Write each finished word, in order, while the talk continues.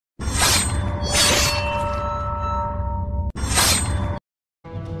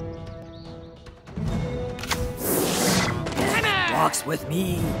walks with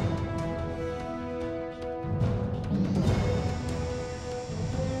me.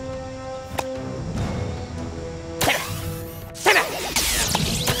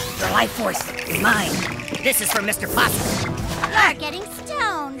 The life force is mine. This is for Mr. Possum. You're getting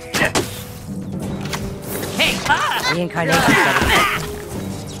stoned. Hey! Reincarnation study.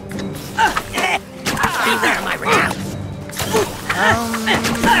 Beware my wrath.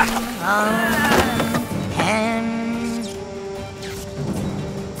 And...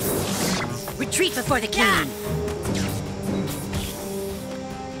 retreat before the king.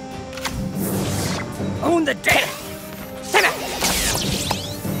 Own the day.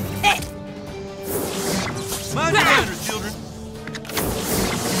 Mind your manners, children.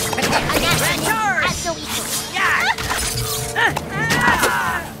 That's no equal.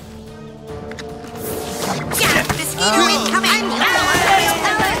 Mosquito incoming! I'm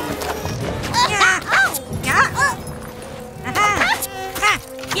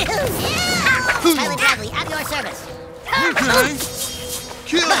the Silent Bradley, at your service. Okay.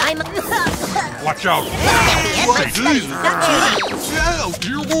 Kill. Watch out! Yeah,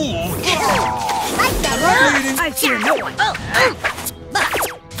 you won't. I fear no one.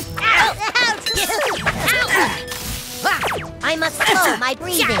 I must slow my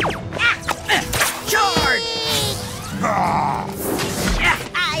breathing. Charge!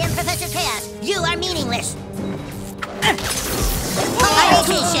 I am Professor Chaos. You are meaningless.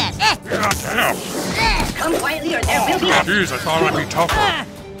 Polarity. Come quietly or there will be... Jeez, I thought I'd be tougher.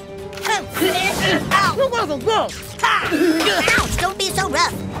 Ouch! Don't be so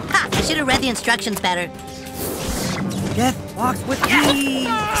rough. Ha, I should have read the instructions better. Death walks with me.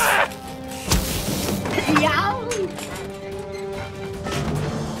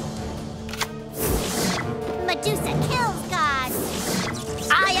 Medusa kills God.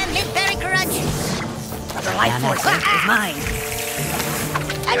 I am Miss Berry Crunch. The life force is mine.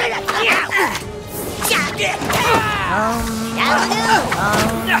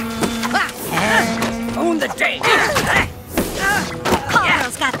 Own the day.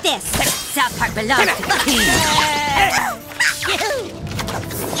 Coral's got this. South Park belongs to the king.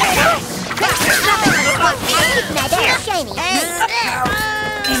 That's shiny.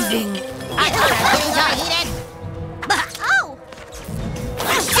 Ending. I thought I was getting heated. Oh!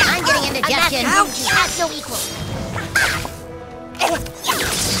 I'm getting indigestion. Has no equal.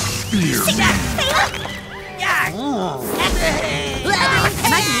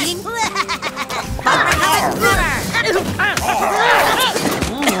 Am I eating?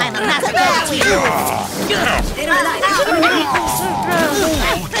 I'm a master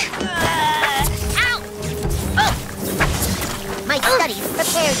My studies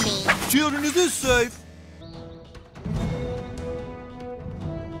prepared me. Children, is this safe?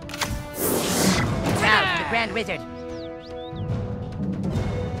 Rouse the Grand Wizard.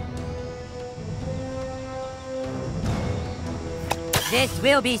 This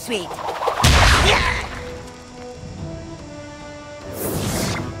will be sweet.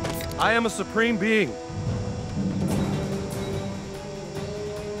 I am a supreme being.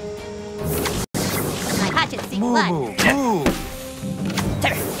 My hatchet seeks blood. Move.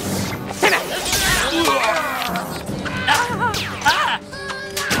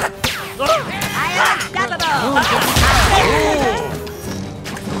 I am unstoppable.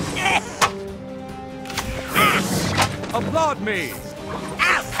 Applaud me.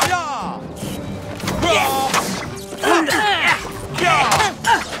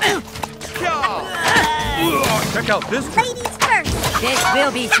 Check out this trick. Ladies first. This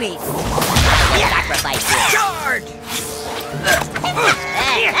will be sweet. Sacrifice you. Charge!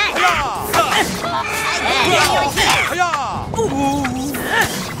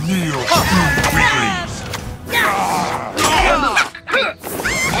 Kneel to weaklings.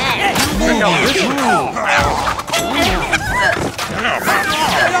 Check out this trick.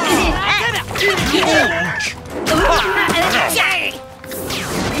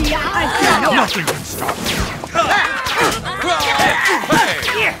 Nothing can stop me.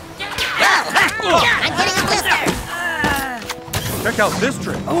 I'm getting a blister. Check out this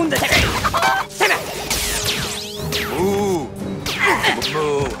trick. Own the day. Move.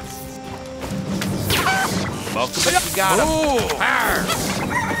 Move. Welcome if you got him.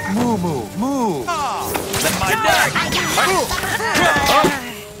 Move. Let my neck.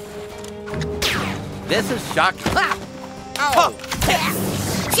 This is shocking. Oh.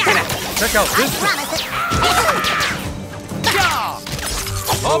 Check out this trick.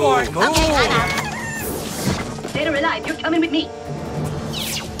 Oh boy. Okay, I'm out. Dead or alive, you're coming with me.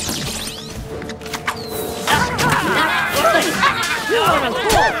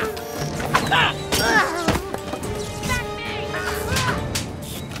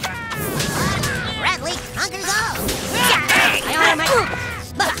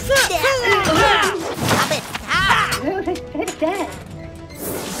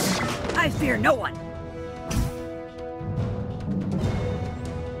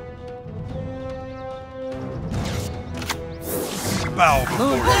 bow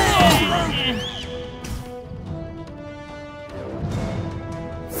before you.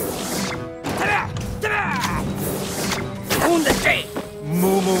 On the tree.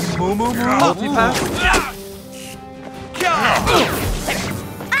 Moo moo moo moo moo. Multi-pass.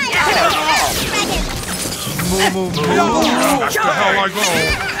 Moo moo moo. That's the hell I go.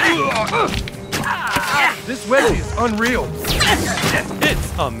 This wedgie is unreal. It's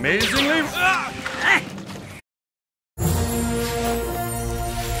amazingly.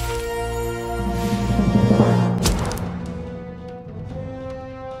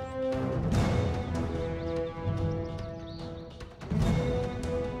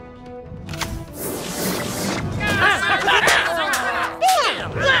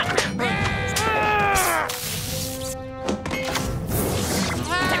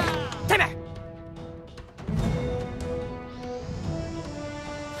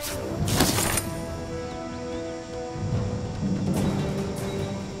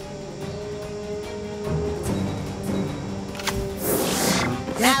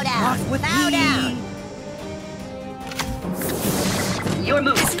 Bow down. Bow down. Your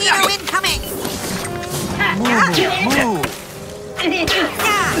move. Mosquito incoming. Move.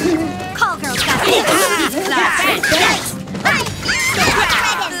 Call girl's got it.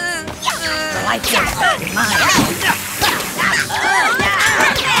 Light is mine.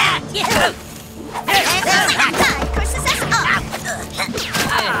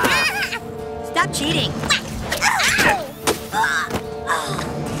 Stop cheating.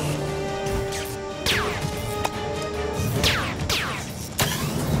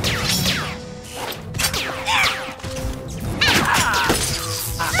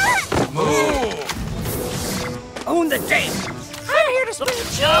 Own the day. I'm here to spin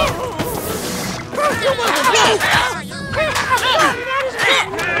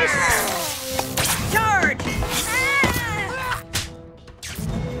Charge.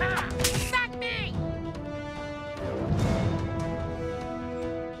 Back me.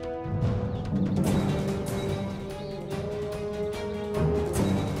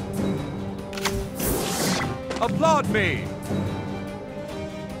 Applaud me.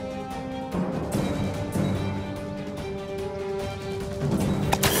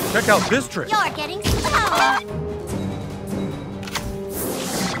 Check out this trick. You're getting slow.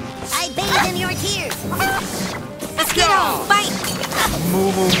 I bathe in your tears. Mosquito, bite.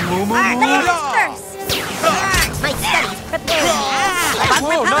 Moo moo moo moo moo. Ladies first. My studies prepare me.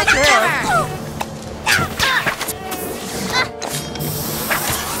 Whoa, not there.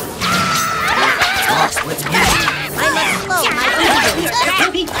 I must slow my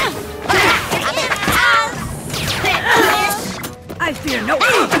I fear no.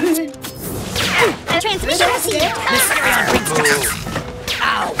 transmission received. Mysterion brings justice.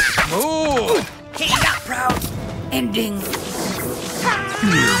 Ow. Move. He got proud. Ending.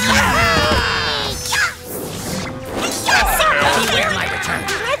 Beware my return.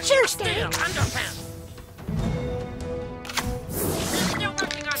 Let's your stay. Run away.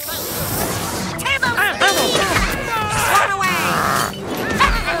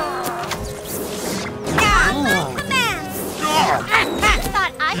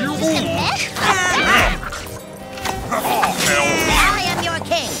 Thought I was just a mess? I am your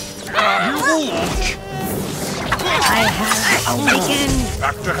king. I have awakened.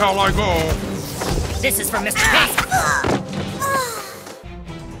 Back to hell I go. This is for Mr. P.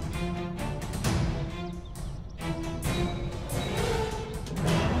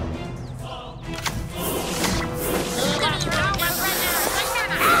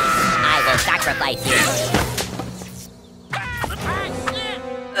 I will sacrifice you.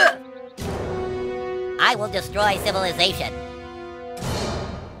 I will destroy civilization.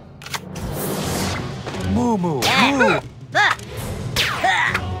 Moo moo. Move.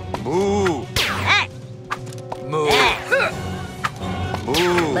 Move. Move. Move.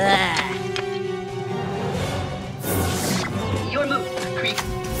 Your move, creep.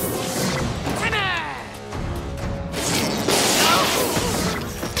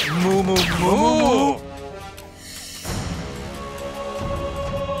 Moo moo moo moo moo.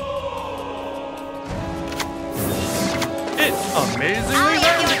 It's amazingly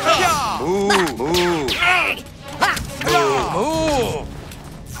random. Move. Move. Move.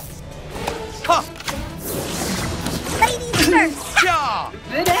 Ladies first. Yeah.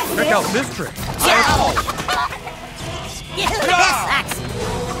 Check out this trick.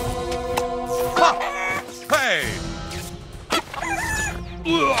 Hey.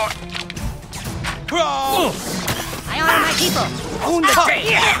 I honor my people. Own the tree.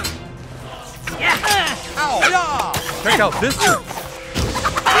 Ow. Yeah. Check out this trick.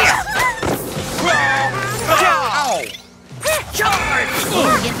 Ow.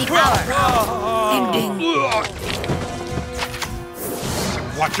 Charge! Give me power. Ding ding.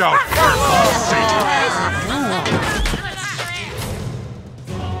 Watch out!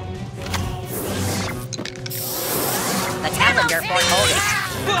 The Challenger Fort Holding.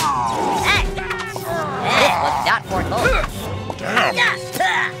 This was not Fort Holding.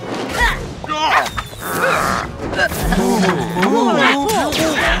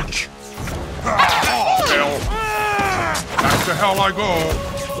 Hell. Back to hell I go.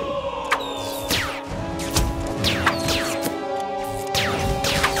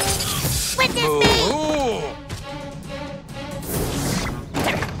 Witness me.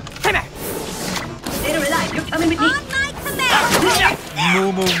 Come here. Stay alive. You're coming with me. On my command.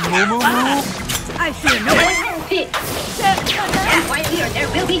 Moo moo moo moo moo. I fear no one. And while we are there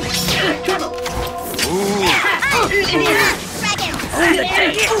will be trouble.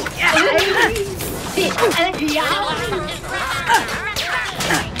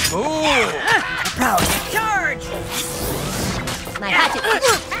 Proud. Charge! My hatchet.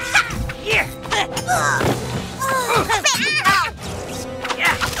 Here.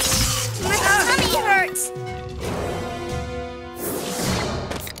 My tummy hurts.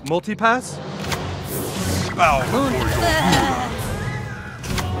 Multipass? Bow before your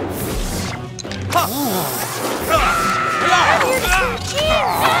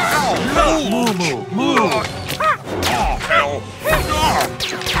Moo moo moo. hell.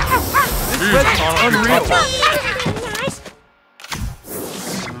 Threats are unreal. Nice.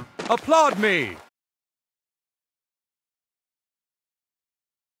 Applaud me.